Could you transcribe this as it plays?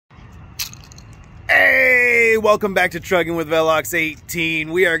welcome back to Trucking with Velox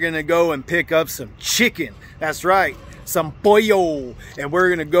 18. We are gonna go and pick up some chicken. That's right, some pollo. And we're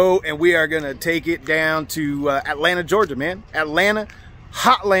gonna go and we are gonna take it down to Atlanta, Georgia, man. Atlanta,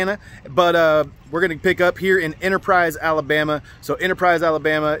 hot Atlanta. But we're gonna pick up here in Enterprise, Alabama. So Enterprise,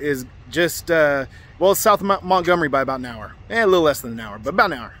 Alabama is just, well, south of Montgomery by about an hour. A little less than an hour, but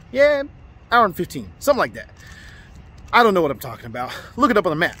about an hour. Yeah, hour and 15, something like that. I don't know what I'm talking about. Look it up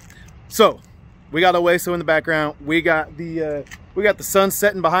on the map. So we got Oaso in the background. We got the sun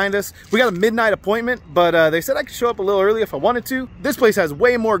setting behind us. We got a midnight appointment, but they said I could show up a little early if I wanted to. This place has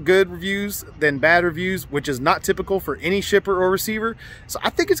way more good reviews than bad reviews, which is not typical for any shipper or receiver. So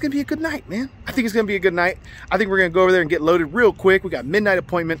I think it's gonna be a good night, man. I think it's gonna be a good night. I think we're gonna go over there and get loaded real quick. We got midnight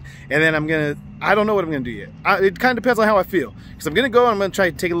appointment, and then I don't know what I'm gonna do yet. It kind of depends on how I feel. Because I'm gonna go and I'm gonna try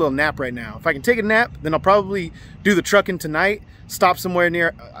to take a little nap right now. If I can take a nap, then I'll probably do the trucking tonight. Stop somewhere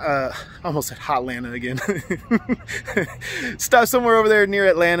near, I almost said Hotlanta again. Stop somewhere over there near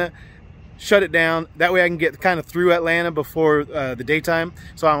Atlanta, shut it down. That way I can get kind of through Atlanta before the daytime,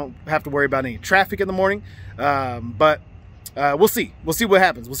 so I don't have to worry about any traffic in the morning. But we'll see. We'll see what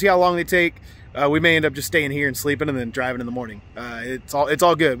happens. We'll see how long they take. We may end up just staying here and sleeping and then driving in the morning. It's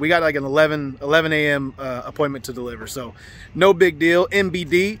all good. We got like an 11 a.m. Appointment to deliver, so no big deal.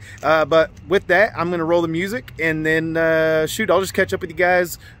 MBD. But with that, I'm gonna roll the music and then shoot. I'll just catch up with you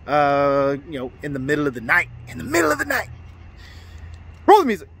guys. You know, in the middle of the night. In the middle of the night. Roll the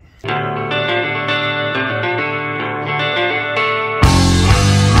music.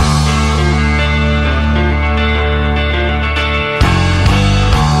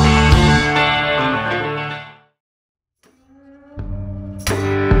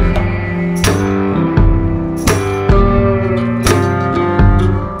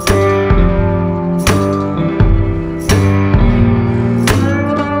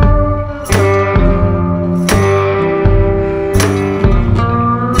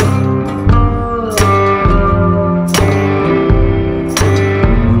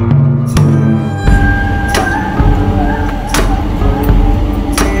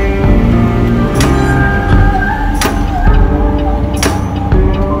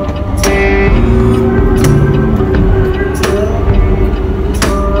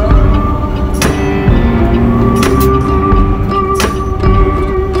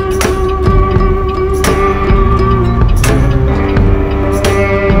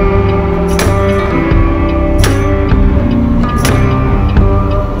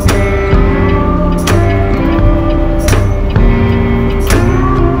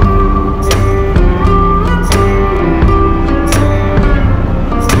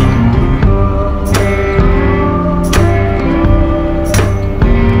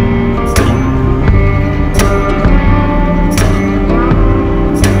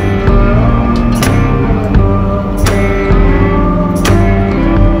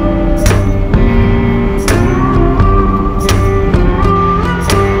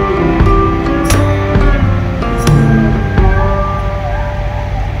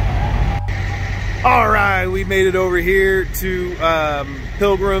 We made it over here to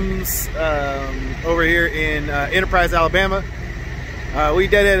Pilgrims over here in Enterprise, Alabama. We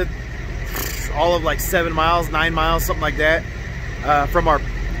deadheaded all of like 7 miles, 9 miles, something like that. From our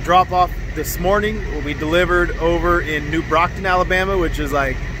drop off this morning, we delivered over in New Brockton, Alabama, which is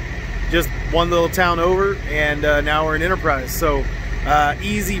like just one little town over, and now we're in Enterprise. So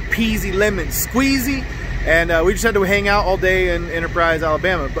easy peasy lemon squeezy, and we just had to hang out all day in Enterprise,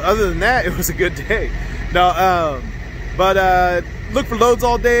 Alabama. But other than that, it was a good day. No, but look for loads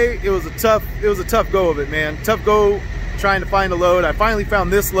all day. It was a tough go of it, man. Tough go trying to find a load. I finally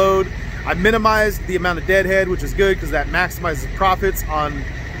found this load. I minimized the amount of deadhead, which is good because that maximizes profits on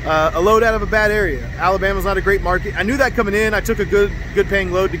a load out of a bad area. Alabama's not a great market. I knew that coming in. I took a good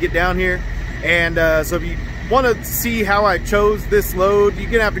paying load to get down here, and so if you want to see how I chose this load,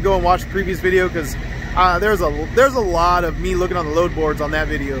 you're gonna have to go and watch the previous video because there's a lot of me looking on the load boards on that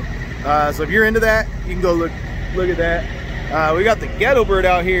video. So if you're into that, you can go look at that. We got the ghetto bird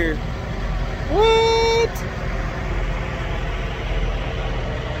out here. What?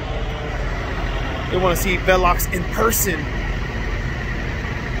 They want to see Velox in person.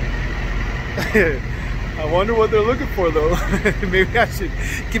 I wonder what they're looking for though. Maybe I should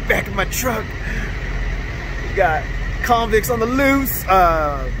get back in my truck. We got convicts on the loose.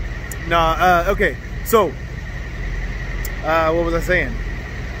 Okay, so what was I saying?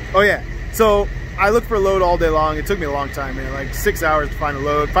 Oh yeah, so I looked for a load all day long. It took me a long time, man, like 6 hours to find a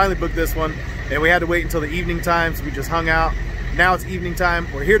load. Finally booked this one, and we had to wait until the evening time, so we just hung out. Now it's evening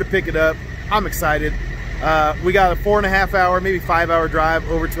time. We're here to pick it up. I'm excited. We got a 4.5 hour, maybe 5 hour drive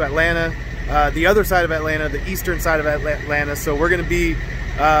over to Atlanta. the other side of Atlanta, the eastern side of Atlanta. So we're gonna be,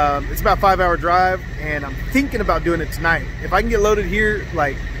 it's about a 5-hour drive, and I'm thinking about doing it tonight. If I can get loaded here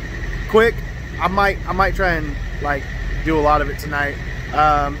like quick, I might try and like do a lot of it tonight.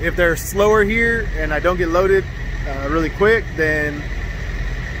 If they're slower here and I don't get loaded really quick, then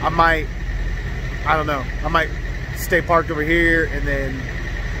I might stay parked over here and then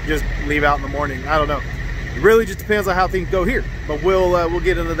just leave out in the morning. I don't know. It really just depends on how things go here. But we'll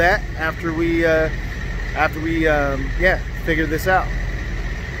get into that after we figure this out.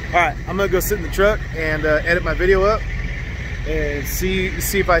 All right, I'm gonna go sit in the truck and edit my video up and see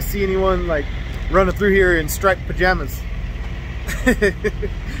if I see anyone like running through here in striped pajamas.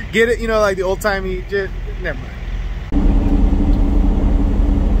 Get it? You know, like the old-timey, just never mind.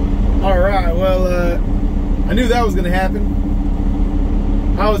 All right, well, I knew that was gonna happen.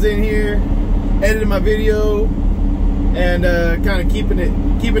 I was in here editing my video and kind of keeping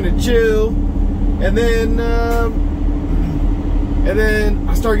it chill, and then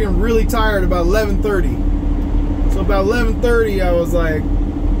I started getting really tired about 11:30. So about 11:30, I was like,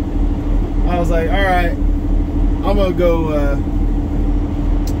 all right, I'm gonna go.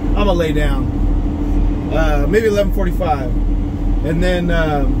 I'm gonna lay down. Maybe 11:45, and then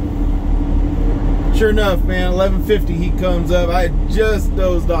sure enough, man, 11:50 he comes up. I had just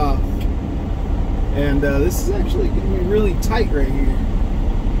dozed off, and this is actually getting me really tight right here.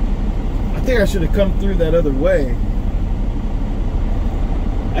 I think I should have come through that other way.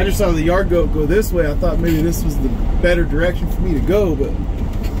 I just saw the yard goat go this way. I thought maybe this was the better direction for me to go, but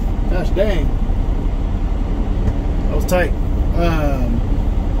gosh dang, that was tight.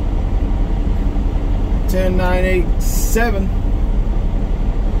 10, 9, 8, 7.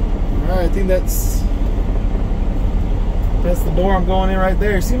 All right, I think that's the door I'm going in right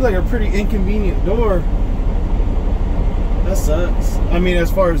there. Seems like a pretty inconvenient door. That sucks. I mean,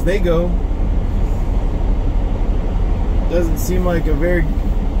 as far as they go, doesn't seem like a very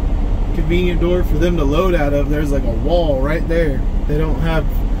convenient door for them to load out of. There's like a wall right there. They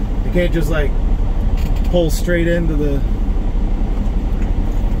can't just like pull straight into the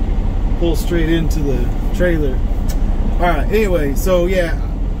trailer. All right, anyway, so yeah,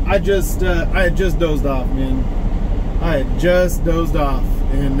 I had just dozed off, man. I had just dozed off,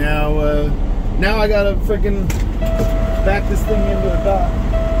 and now I gotta freaking back this thing into the dock,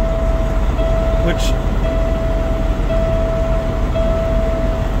 which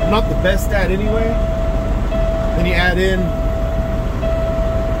I'm not the best at anyway. Then you add in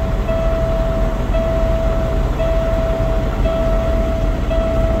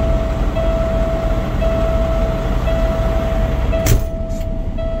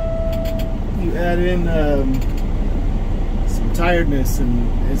some tiredness, and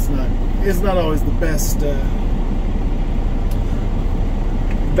it's not always the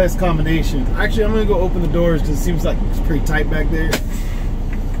best combination. Actually, I'm gonna go open the doors because it seems like it's pretty tight back there.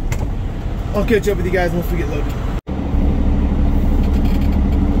 I'll catch up with you guys once we get loaded.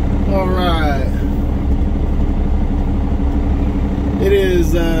 All right, it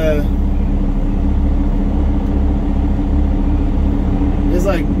is it's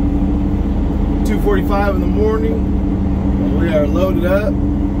like 2:45 in the morning, and we are loaded up,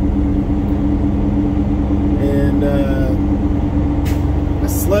 and I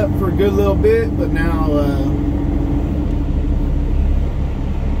slept for a good little bit, but now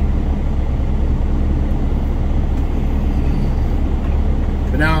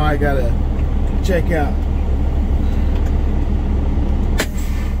I gotta check out.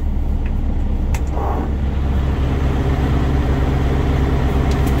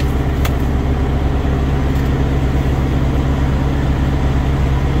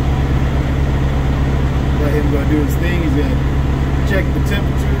 Do his thing. He's gonna check the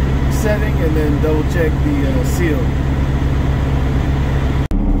temperature setting and then double check the seal.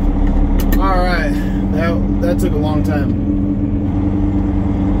 All right, that took a long time,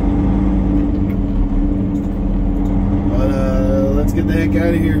 but let's get the heck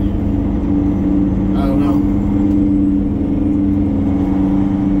out of here. I don't know.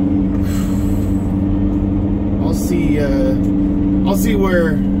 I'll see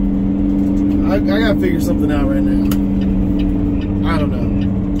where. I gotta figure something out right now. I don't know.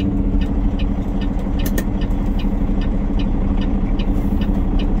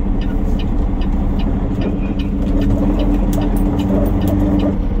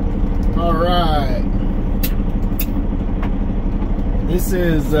 All right. This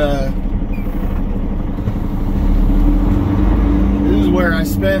is where I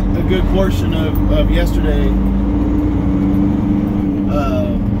spent a good portion of yesterday.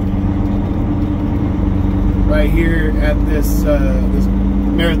 Right here at this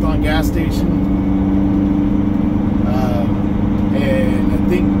Marathon gas station, and I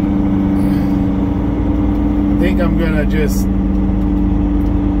think I'm gonna just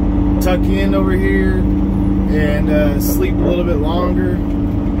tuck in over here and sleep a little bit longer.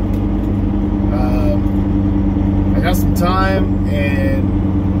 I got some time, and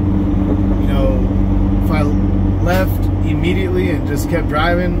you know, if I left immediately and just kept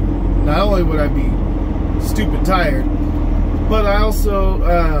driving, not only would I be stupid tired, but I also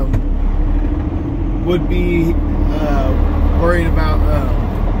would be worried about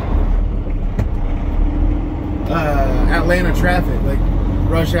Atlanta traffic, like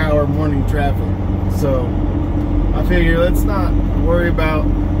rush hour morning traffic. So I figure let's not worry about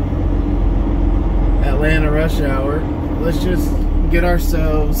Atlanta rush hour. Let's just get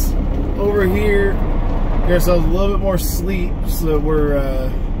ourselves over here, get ourselves a little bit more sleep, so that we're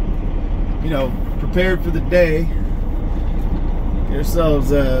you know, prepared for the day. Get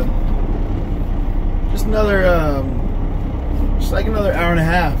ourselves just another just like another hour and a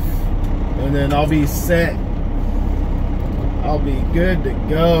half, and then I'll be set. I'll be good to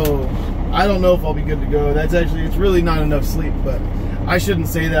go. I don't know if I'll be good to go. That's actually, it's really not enough sleep, but I shouldn't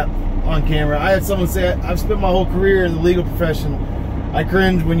say that on camera. I had someone say, I've spent my whole career in the legal profession. I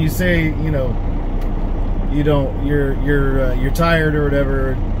cringe when you say, you know, you don't, you're tired or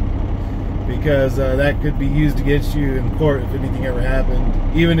whatever, because that could be used against you in court if anything ever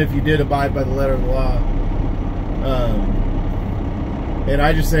happened, even if you did abide by the letter of the law. And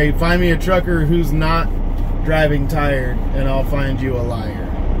I just say, find me a trucker who's not driving tired, and I'll find you a liar.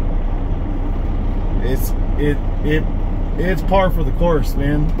 It's par for the course,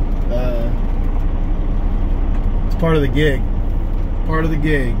 man. It's part of the gig. Part of the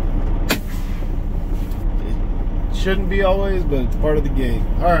gig. It shouldn't be always, but it's part of the gig.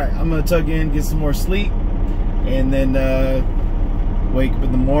 Alright, I'm gonna tuck in, get some more sleep, and then wake up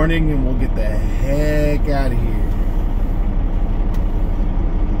in the morning, and we'll get the heck out of here.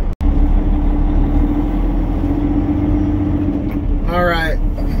 Alright,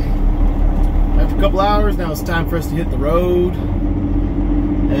 after a couple hours, now it's time for us to hit the road,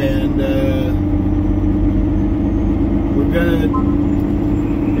 and we're gonna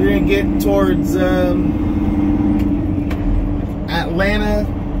get towards Atlanta.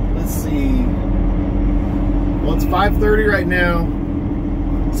 Let's see, well, it's 5:30 right now.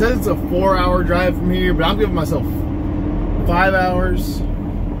 It says it's a 4-hour drive from here, but I'm giving myself 5 hours.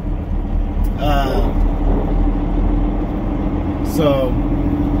 So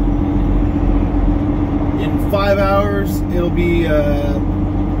in 5 hours, it'll be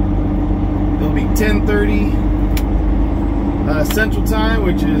 10:30 Central Time,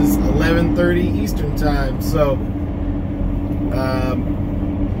 which is 11:30 Eastern Time. So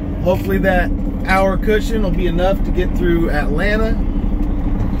hopefully that hour cushion will be enough to get through Atlanta.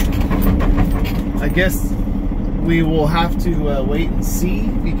 I guess we will have to wait and see,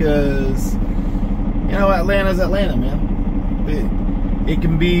 because you know, Atlanta's Atlanta, man. It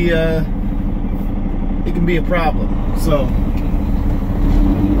can be a problem. So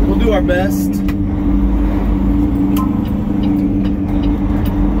we'll do our best.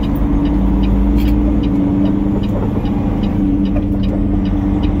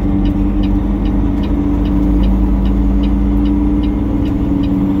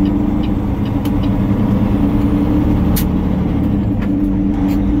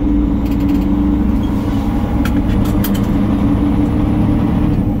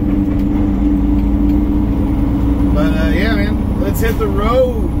 Hit the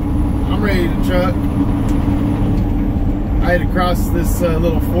road. I'm ready to truck. I had to cross this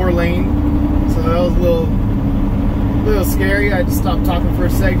little 4-lane, so that was a little scary. I had to stop talking for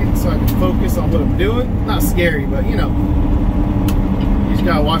a second so I could focus on what I'm doing. Not scary, but you know, you just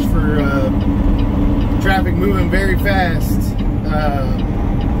gotta watch for traffic moving very fast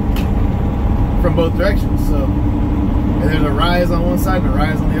from both directions. So, and there's a rise on one side and a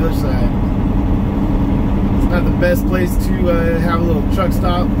rise on the other side. Not the best place to have a little truck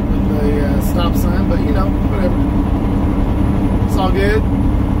stop with a stop sign, but you know, whatever. It's all good.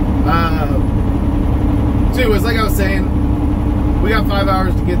 So anyways, like I was saying, we got 5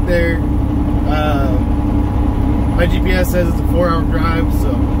 hours to get there. My GPS says it's a 4-hour drive,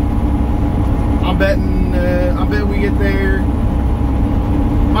 so I'm betting we get there.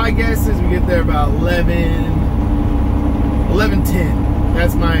 My guess is we get there about 11:10.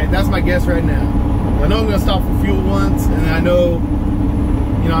 That's my guess right now. I know I'm gonna stop for fuel once, and I know,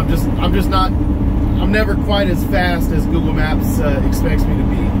 you know, I'm never quite as fast as Google Maps expects me to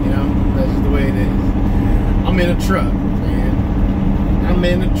be. You know, that's just the way it is. I'm in a truck, man. I'm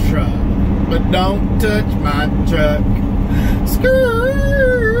in a truck, but don't touch my truck. Screw.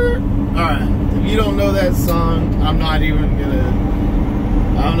 I'm not even if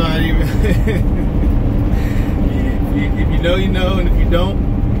you know, you know, and if you don't,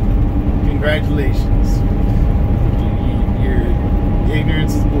 congratulations. Your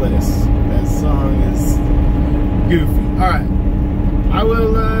ignorance is bliss. That song is goofy. Alright, I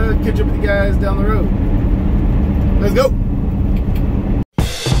will catch up with you guys down the road. Let's go.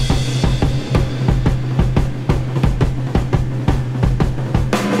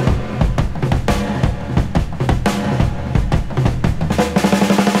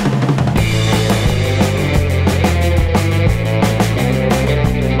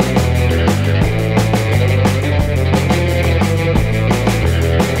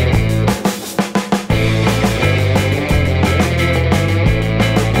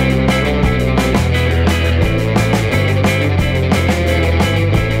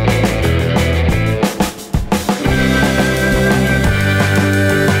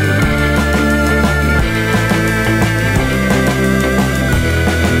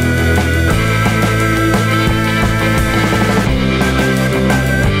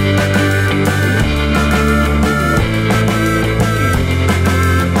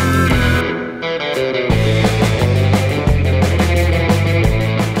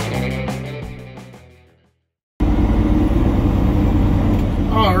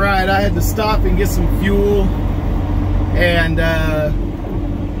 I had to stop and get some fuel and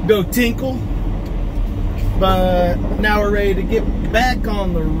go tinkle, but now we're ready to get back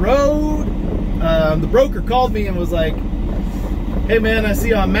on the road. The broker called me and was like, hey man, I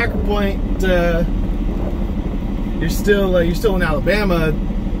see on Macro Point you're still in Alabama.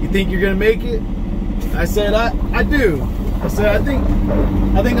 You think you're gonna make it? I said I do. I said I think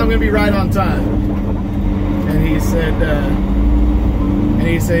I'm gonna be right on time. And he said,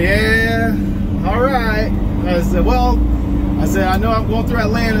 yeah, all right. I said, well, I know I'm going through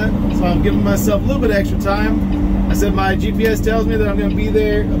Atlanta, so I'm giving myself a little bit of extra time. I said, my GPS tells me that I'm going to be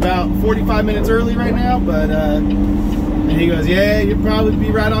there about 45 minutes early right now, but, and he goes, yeah, you'll probably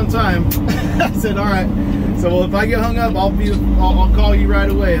be right on time. I said, all right. So, well, if I get hung up, I'll call you right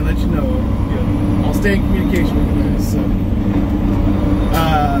away and let you know. I'll stay in communication with you guys. So,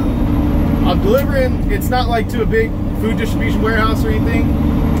 I'm delivering. It's not like to a big food distribution warehouse or anything,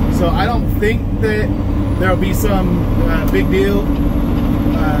 so I don't think that there'll be some big deal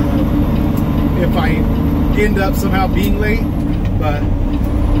if I end up somehow being late. But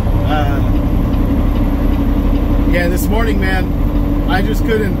yeah, this morning, man, I just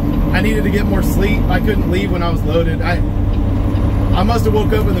couldn't. I needed to get more sleep. I couldn't leave when I was loaded. I must have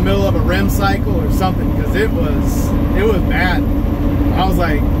woke up in the middle of a REM cycle or something, because it was bad. I was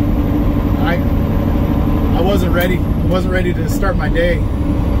like, I wasn't ready. I wasn't ready to start my day.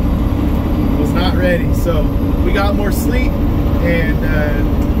 I was not ready. So we got more sleep, and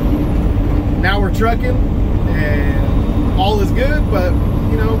now we're trucking, and all is good. But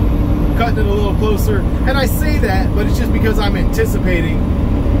you know, cutting it a little closer. And I say that, but it's just because I'm anticipating,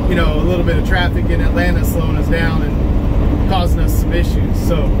 you know, a little bit of traffic in Atlanta slowing us down and causing us some issues.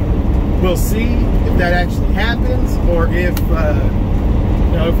 So we'll see if that actually happens, or if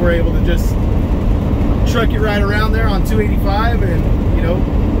you know, if we're able to just truck it right around there on 285 and, you know,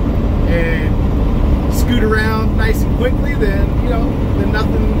 and scoot around nice and quickly, then, you know, then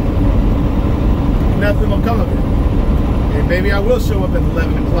nothing will come of it. And maybe I will show up at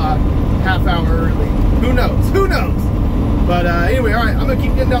 11 o'clock, half hour early. Who knows? Who knows? But anyway, all right, I'm going to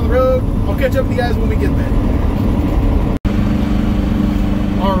keep getting down the road. I'll catch up with you guys when we get there.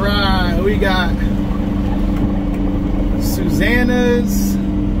 All right, we got Susanna's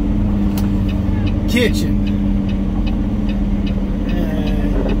Kitchen,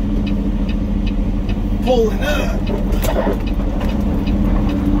 and pulling up.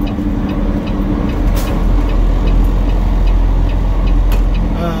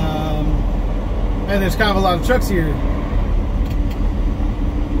 And there's kind of a lot of trucks here.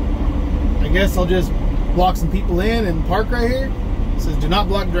 I guess I'll just block some people in and park right here. It says do not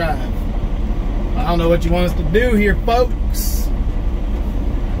block drive. I don't know what you want us to do here, folks.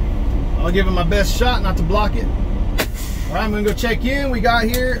 I'll give it my best shot not to block it. All right, I'm gonna go check in. We got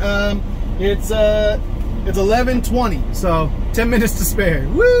here, it's 11:20, so 10 minutes to spare.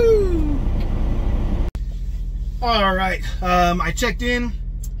 Woo! All right, I checked in.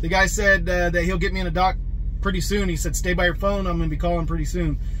 The guy said that he'll get me in a dock pretty soon. He said, stay by your phone. I'm gonna be calling pretty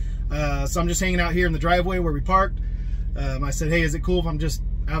soon. So I'm just hanging out here in the driveway where we parked. I said, hey, is it cool if I'm just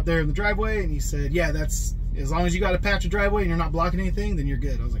out there in the driveway? And he said, yeah, that's, as long as you got a patch of driveway and you're not blocking anything, then you're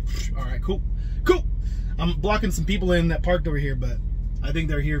good. I was like, all right, cool, cool. I'm blocking some people in that parked over here, but I think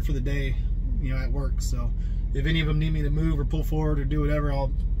they're here for the day, you know, at work. So if any of them need me to move or pull forward or do whatever,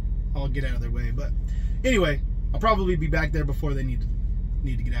 I'll get out of their way. But anyway, I'll probably be back there before they need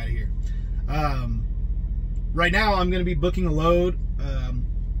to get out of here. Right now, I'm going to be booking a load.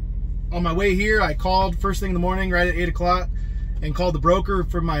 On my way here, I called first thing in the morning, right at 8 o'clock, and called the broker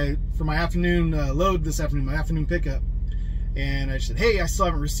for my afternoon load this afternoon, my afternoon pickup. And I said, hey, I still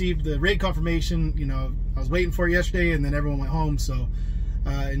haven't received the rate confirmation. You know, I was waiting for it yesterday, and then everyone went home. So,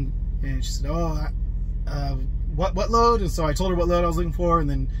 and she said, oh, what load? And so I told her what load I was looking for, and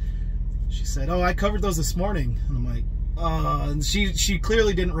then she said, oh, I covered those this morning. And I'm like, and she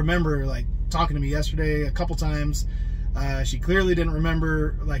clearly didn't remember, like, talking to me yesterday a couple times. She clearly didn't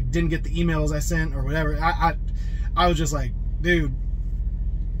remember, like, didn't get the emails I sent or whatever. I was just like, dude,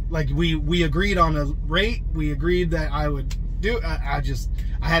 like, we agreed on a rate. We agreed that I would do. I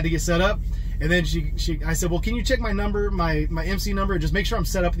had to get set up. And then I said, well, can you check my number, my MC number, and just make sure I'm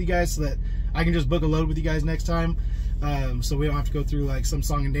set up with you guys so that I can just book a load with you guys next time. So we don't have to go through like some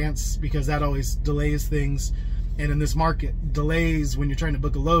song and dance, because that always delays things. And in this market, delays when you're trying to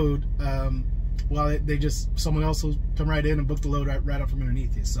book a load, well, someone else will come right in and book the load right up from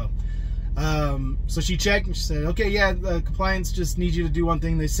underneath you. So, so she checked and she said, okay, yeah, the compliance just needs you to do one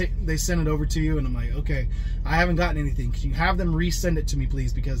thing. They sent it over to you. And I'm like, okay, I haven't gotten anything. Can you have them resend it to me,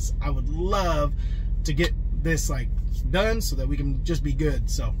 please? Because I would love to get this like done so that we can just be good.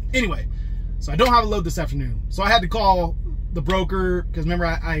 So anyway, so I don't have a load this afternoon. So I had to call the broker, because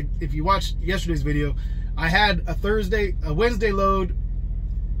remember, if you watched yesterday's video, I had a Wednesday load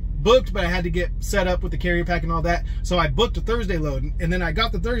booked, but I had to get set up with the carrier pack and all that. So I booked a Thursday load, and then I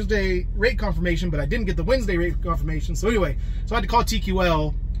got the Thursday rate confirmation, but I didn't get the Wednesday rate confirmation. So anyway, so I had to call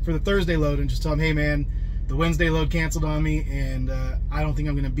TQL for the Thursday load and just tell them, hey man, the Wednesday load canceled on me, and I don't think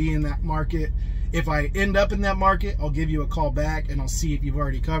I'm going to be in that market. If I end up in that market, I'll give you a call back and I'll see if you've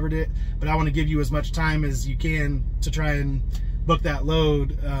already covered it. But I want to give you as much time as you can to try and book that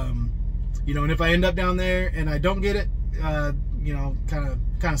load. You know, and if I end up down there and I don't get it, you know, kind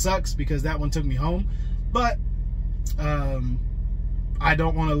of sucks, because that one took me home. But I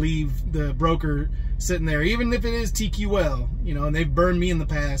don't want to leave the broker sitting there, even if it is TQL, you know, and they've burned me in the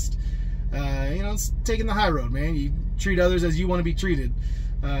past. You know, it's taking the high road, man. You treat others as you want to be treated.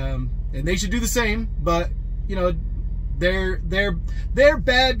 And they should do the same, but you know, their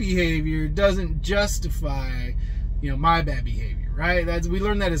bad behavior doesn't justify, you know, my bad behavior, right? We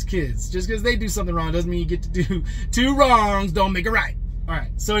learned that as kids. Just because they do something wrong doesn't mean you get to do two wrongs don't make it right. All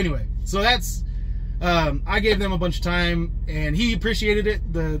right. So anyway, so that's I gave them a bunch of time, and he appreciated it.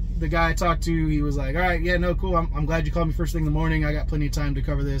 The guy I talked to, he was like, all right, yeah, no, cool. I'm glad you called me first thing in the morning. I got plenty of time to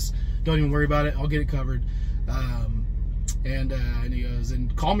cover this. Don't even worry about it. I'll get it covered. And he goes,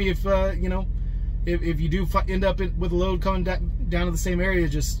 and call me if you know, if you do end up with a load coming down to the same area,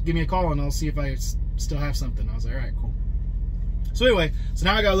 just give me a call and I'll see if I still have something. I was like, all right, cool. So anyway, so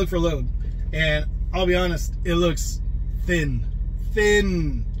now I gotta look for a load, and I'll be honest, it looks thin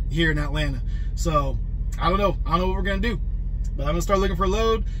here in Atlanta. So I don't know what we're gonna do, but I'm gonna start looking for a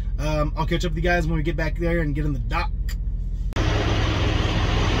load. I'll catch up with you guys when we get back there and get in the dock.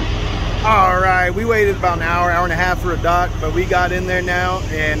 All right, we waited about an hour and a half for a dock, but we got in there now,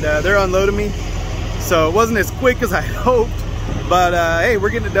 and they're unloading me. So it wasn't as quick as I hoped, but hey,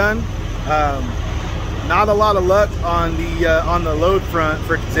 we're getting it done. Not a lot of luck on the load front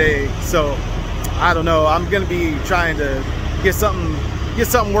for today, so I don't know. I'm gonna be trying to get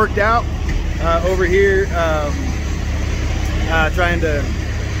something worked out over here. Trying to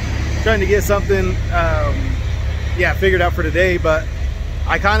get something figured out for today, but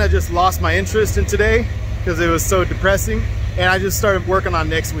I kind of just lost my interest in today because it was so depressing, and I just started working on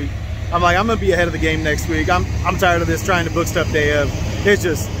next week. I'm like, I'm gonna be ahead of the game next week. I'm tired of this trying to book stuff day of.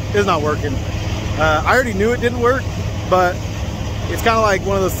 It's not working. I already knew it didn't work, but it's kind of like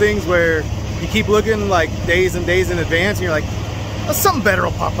one of those things where you keep looking like days and days in advance, and you're like, oh, something better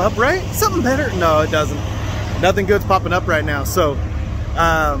will pop up, right? Something better? No, it doesn't. Nothing good's popping up right now. So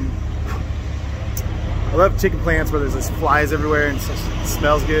I love chicken plants where there's just flies everywhere and it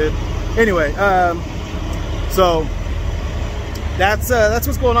smells good. Anyway, so that's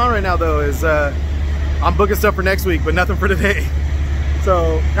what's going on right now, though, is I'm booking stuff for next week, but nothing for today.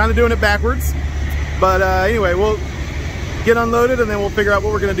 So kind of doing it backwards. But anyway, we'll get unloaded and then we'll figure out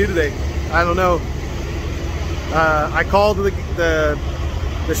what we're gonna do today. I don't know. I called the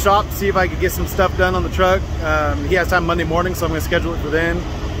shop to see if I could get some stuff done on the truck. He has time Monday morning, so I'm gonna schedule it for then.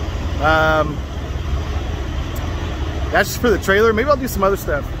 That's just for the trailer. Maybe I'll do some other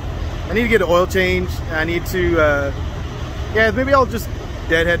stuff. I need to get an oil change. I need to, yeah, maybe I'll just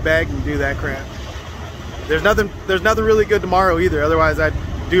deadhead bag and do that crap. There's nothing really good tomorrow either. Otherwise, I'd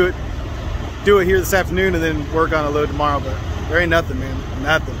do it here this afternoon and then work on a load tomorrow. But there ain't nothing, man.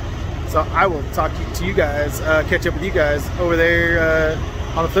 Nothing. So I will talk to you guys, catch up with you guys over there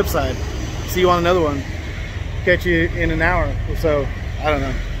on the flip side. See you on another one. Catch you in an hour or so. I don't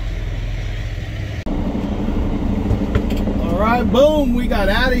know. All right, boom, we got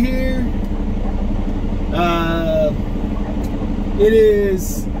out of here. It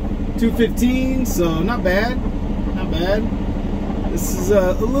is 2:15, so not bad, not bad. This is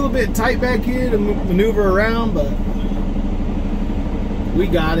a little bit tight back here to maneuver around, but we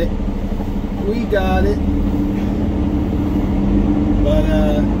got it. We got it. But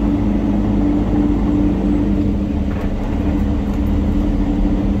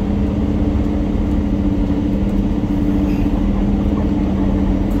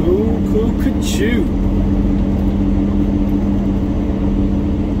cool ka-choo.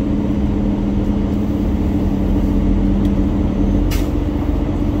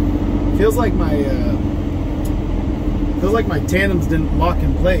 Feels like my tandems didn't lock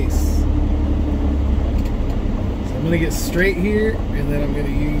in place. So I'm gonna get straight here, and then I'm gonna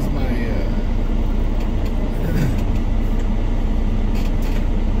use my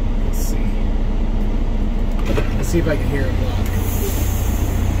let's see if I can hear it lock.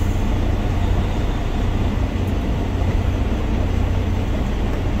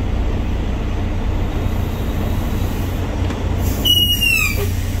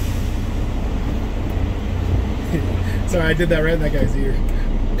 Sorry, I did that right in that guy's ear.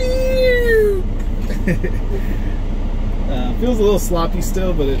 Feels a little sloppy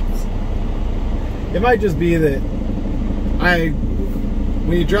still, but it might just be that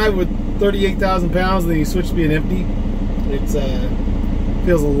when you drive with 38,000 pounds and then you switch to being empty, it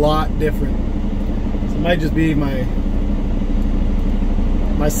feels a lot different. So it might just be my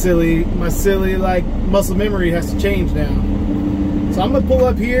silly like muscle memory has to change now. So I'm gonna pull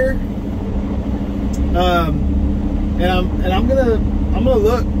up here. And I'm gonna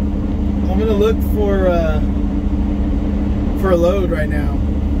look for a load right now.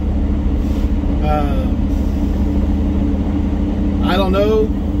 I don't know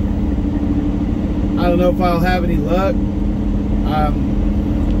if I'll have any luck.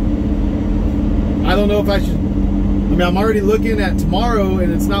 I don't know if I should. I mean, I'm already looking at tomorrow,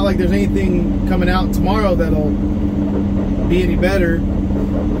 and it's not like there's anything coming out tomorrow that'll be any better.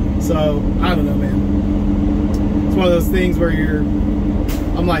 So I don't know, man. It's one of those things where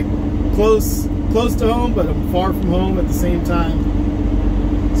I'm like close to home, but I'm far from home at the same time.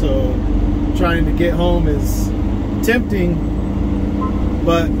 So trying to get home is tempting,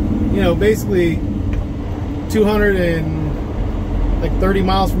 but you know, basically 230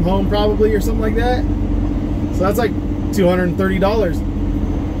 miles from home probably, or something like that. So that's like $230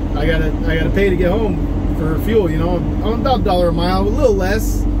 I gotta pay to get home for fuel. You know, I'm about $1 a mile, a little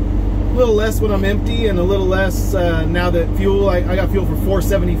less when I'm empty, and a little less now that fuel. I got fuel for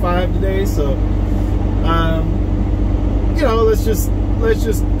 $4.75 today, so you know, let's just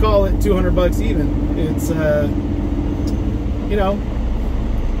call it $200 even. It's you know,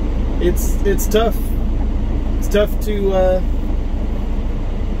 it's tough. It's tough to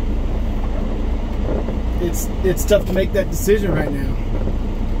it's tough to make that decision right now.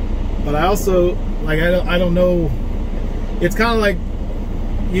 But I also, like, I don't know. It's kind of like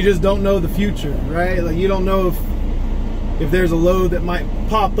you just don't know the future, right? Like, you don't know if there's a load that might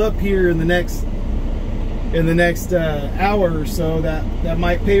pop up here in the next hour or so that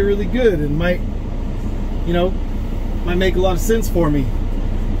might pay really good and might, you know, might make a lot of sense for me.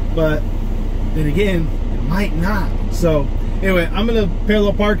 But then again, it might not. So anyway, I'm gonna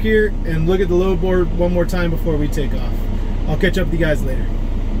parallel park here and look at the load board one more time before we take off. I'll catch up with you guys later.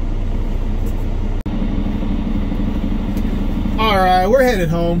 Alright, we're headed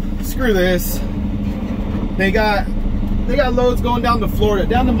home. Screw this. They got loads going down to Florida,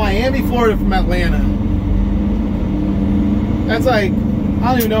 down to Miami, Florida from Atlanta. That's like, I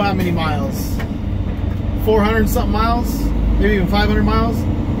don't even know how many miles. 400 something miles? Maybe even 500 miles?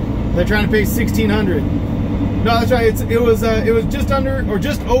 They're trying to pay $1,600. No, that's right. It was just under or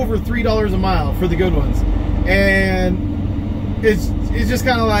just over $3 a mile for the good ones. And it's just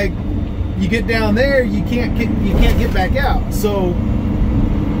kind of like, you get down there, you can't get back out. So,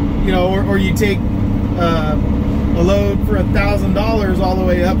 you know, or you take a load for $1,000 all the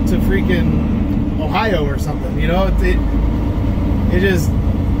way up to freaking Ohio or something. You know, it just,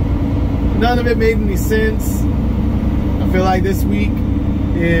 none of it made any sense. I feel like this week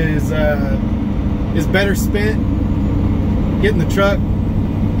is better spent getting the truck.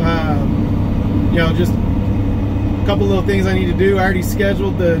 You know, just a couple little things I need to do. I already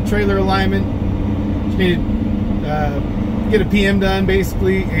scheduled the trailer alignment. Just need to get a PM done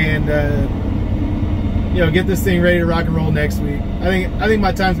basically, and you know, get this thing ready to rock and roll next week. I think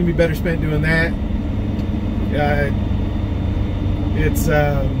my time's gonna be better spent doing that. It's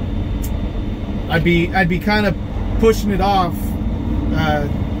I'd be kind of pushing it off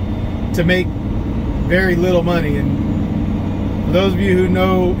to make very little money. And for those of you who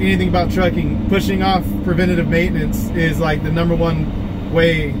know anything about trucking, pushing off preventative maintenance is like the #1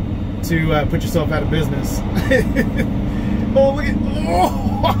 way to put yourself out of business. Oh, look at,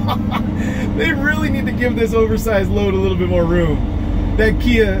 oh, they really need to give this oversized load a little bit more room. That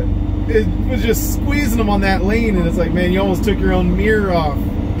Kia was just squeezing them on that lane, and it's like, man, you almost took your own mirror off.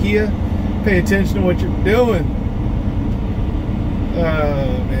 Kia, pay attention to what you're doing.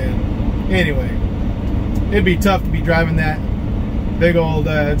 Oh, man. Anyway, it'd be tough to be driving that big old,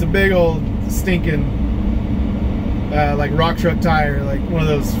 it's a big old stinking, like rock truck tire, like one of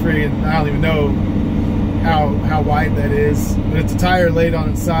those friggin', I don't even know how wide that is, but it's a tire laid on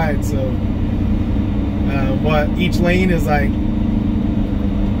its side. So what, each lane is like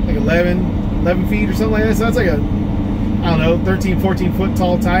 11 feet or something like that. So that's like a, I don't know, 13, 14 foot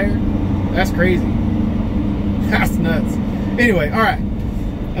tall tire. That's crazy. That's nuts. Anyway, all right.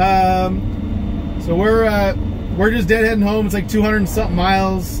 So we're just deadheading home. It's like 200 and something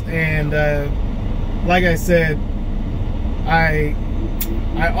miles, and like I said, I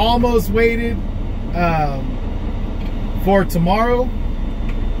almost waited for tomorrow.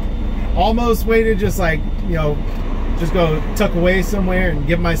 Almost waited, just like, you know, just go tuck away somewhere and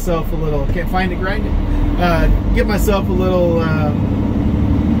give myself a little, can't find it, grind it, give myself a little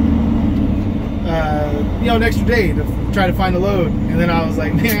you know, an extra day to try to find a load. And then I was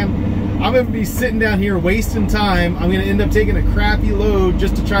like, man, I'm gonna be sitting down here wasting time. I'm gonna end up taking a crappy load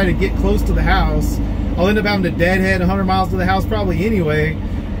just to try to get close to the house. I'll end up having to deadhead 100 miles to the house probably anyway.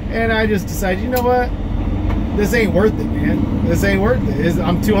 And I just decided, you know what? This ain't worth it, man. This ain't worth it.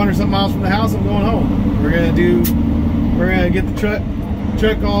 I'm 200 something miles from the house. I'm going home. We're gonna get the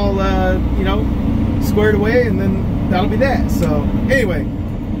truck all, you know, squared away, and then that'll be that. So anyway,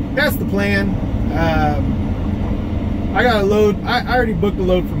 that's the plan. I got a load. I already booked a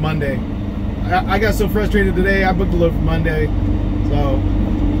load for Monday. I got so frustrated today. I booked a load for Monday. So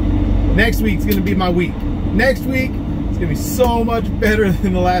next week's gonna be my week. Next week, it's gonna be so much better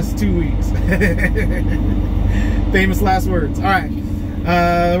than the last 2 weeks. Famous last words. All right,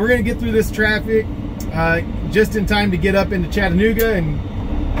 we're gonna get through this traffic just in time to get up into Chattanooga and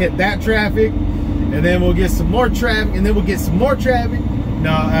hit that traffic, and then we'll get some more traffic, and then we'll get some more traffic.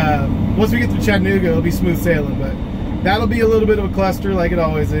 No, once we get through Chattanooga, it'll be smooth sailing, but that'll be a little bit of a cluster like it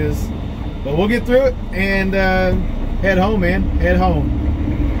always is. But we'll get through it and head home, man. Head home.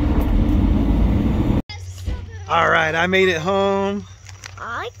 All right, I made it home.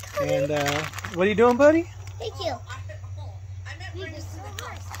 And what are you doing, buddy? Thank you.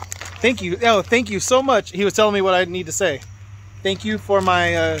 Thank you. Oh, thank you so much. He was telling me what I need to say. Thank you for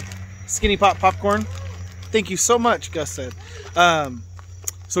my Skinny Pop popcorn. Thank you so much, Gus said.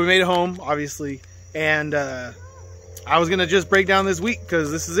 So we made it home, obviously, and I was gonna just break down this week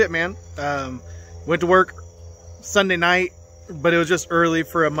because this is it, man. Went to work Sunday night, but it was just early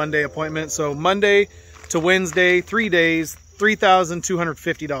for a Monday appointment. So Monday to Wednesday, 3 days,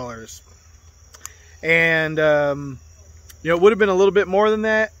 $3,250. And you know, it would have been a little bit more than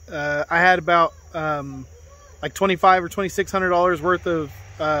that. I had about like $2,500 or $2,600 worth of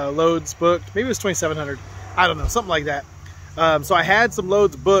loads booked. Maybe it was $2,700. I don't know, something like that. So I had some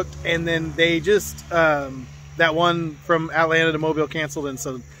loads booked, and then they just that one from Atlanta to Mobile canceled, and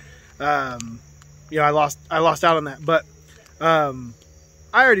so you know, I lost out on that. But I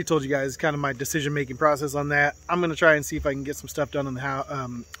already told you guys kind of my decision-making process on that. I'm gonna try and see if I can get some stuff done on the house,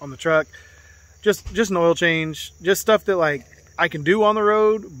 on the truck. Just an oil change, just stuff that like I can do on the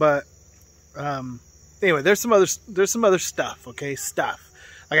road. But anyway, there's some other stuff. Okay, stuff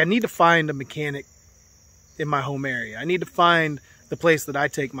like I need to find a mechanic in my home area. I need to find the place that I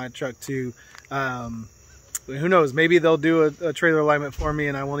take my truck to. Who knows? Maybe they'll do a trailer alignment for me,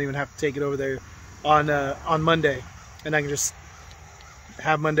 and I won't even have to take it over there on Monday, and I can just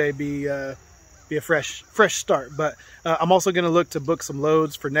have Monday be a fresh start. But I'm also going to look to book some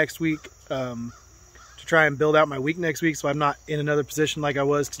loads for next week to try and build out my week next week, so I'm not in another position like I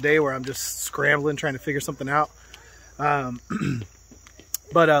was today where I'm just scrambling trying to figure something out.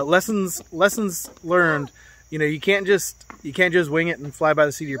 But lessons learned. You know, you can't just wing it and fly by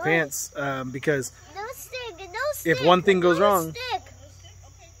the seat of your pants, because if one thing goes wrong.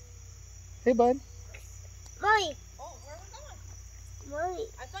 Hey, bud. Mommy. Oh, where are we going? Mommy.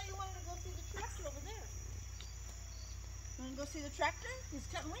 I thought you wanted to go see the tractor over there. You want to go see the tractor? He's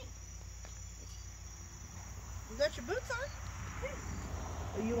cutting wheat. You got your boots on? Here.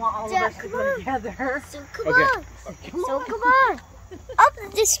 You want all of us to go together? So come Okay. on. So come on. Up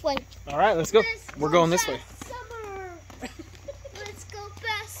this way. All right, let's go. We're going this way. Summer. Let's go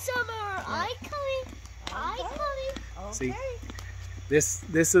past summer. I coming. I coming. See,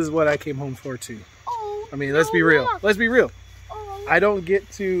 this is what I came home for too. Oh. I mean, let's be real. Let's be real. Oh. I don't get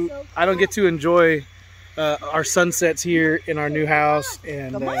to enjoy our sunsets here in our new house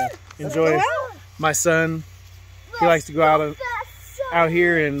and enjoy my son. He likes to go out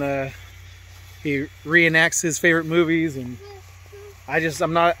here and he reenacts his favorite movies, and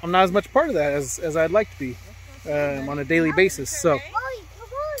I'm not as much part of that as I'd like to be on a daily basis. So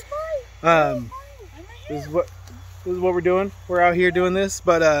this is what we're doing. We're out here doing this,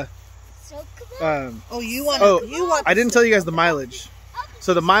 but you want I didn't tell you guys the mileage.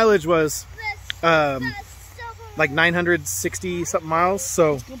 So the mileage was like 960 something miles.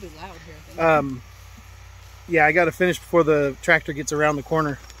 So It's gonna be loud here. yeah, I got to finish before the tractor gets around the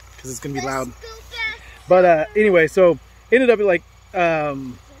corner because it's gonna be loud. But anyway, so ended up at like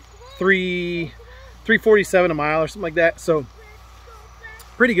 347 a mile or something like that. So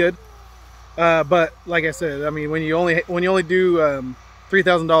pretty good. But like I said, I mean, when you only do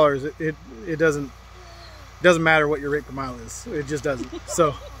 $3,000, it doesn't matter what your rate per mile is. It just doesn't.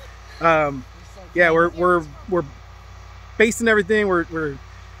 So yeah, we're basing everything. We're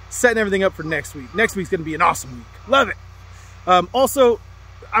setting everything up for next week. Next week's gonna be an awesome week. Love it. Also,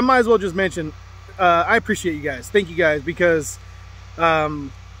 I might as well just mention, I appreciate you guys. Thank you guys, because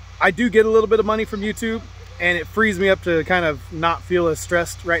I do get a little bit of money from YouTube, and it frees me up to kind of not feel as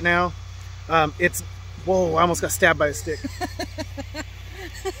stressed right now. Whoa, I almost got stabbed by a stick.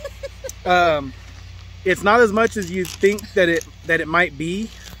 It's not as much as you think that it might be.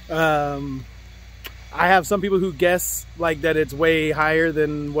 I have some people who guess like that it's way higher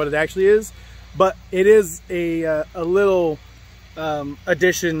than what it actually is, but it is a little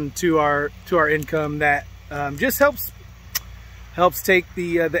addition to our income that just helps take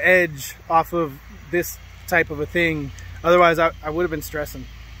the edge off of this type of a thing. Otherwise, I would have been stressing.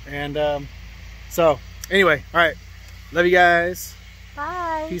 And so anyway, all right, love you guys.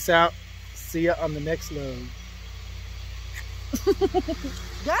 Bye. Peace out. See ya on the next load.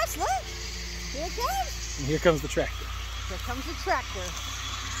 Guys, look! Here it comes! And here comes the tractor. Here comes the tractor.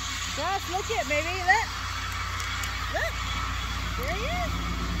 Guys, look at maybe that. Look! There he is!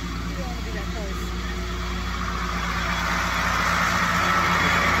 You don't want to be that close.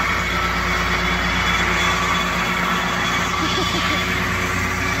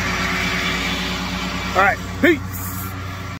 All right, peace.